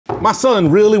My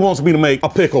son really wants me to make a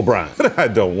pickle brine, but I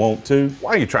don't want to.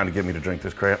 Why are you trying to get me to drink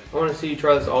this crap? I want to see you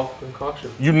try this awful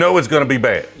concoction. You know it's gonna be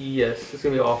bad. Yes, it's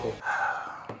gonna be awful.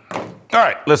 All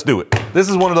right, let's do it. This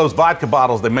is one of those vodka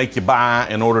bottles they make you buy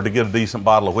in order to get a decent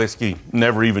bottle of whiskey.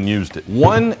 Never even used it.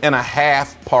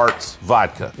 1.5 parts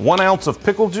vodka, 1 ounce of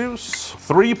pickle juice,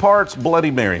 3 parts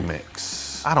Bloody Mary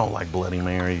mix. I don't like Bloody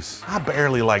Marys. I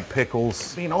barely like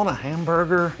pickles. Being on a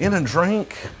hamburger, in a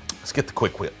drink. Let's get the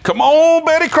quick whip. Come on,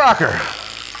 Betty Crocker.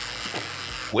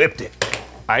 Whipped it.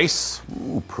 Ice.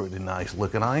 Ooh, pretty nice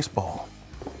looking ice ball.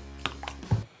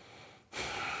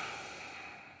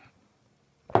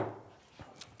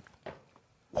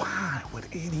 Why would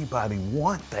anybody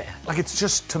want that? Like, it's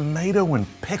just tomato and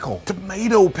pickle.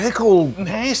 Tomato, pickle,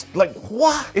 nasty. Like,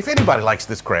 what? If anybody likes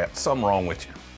this crap, something wrong with you.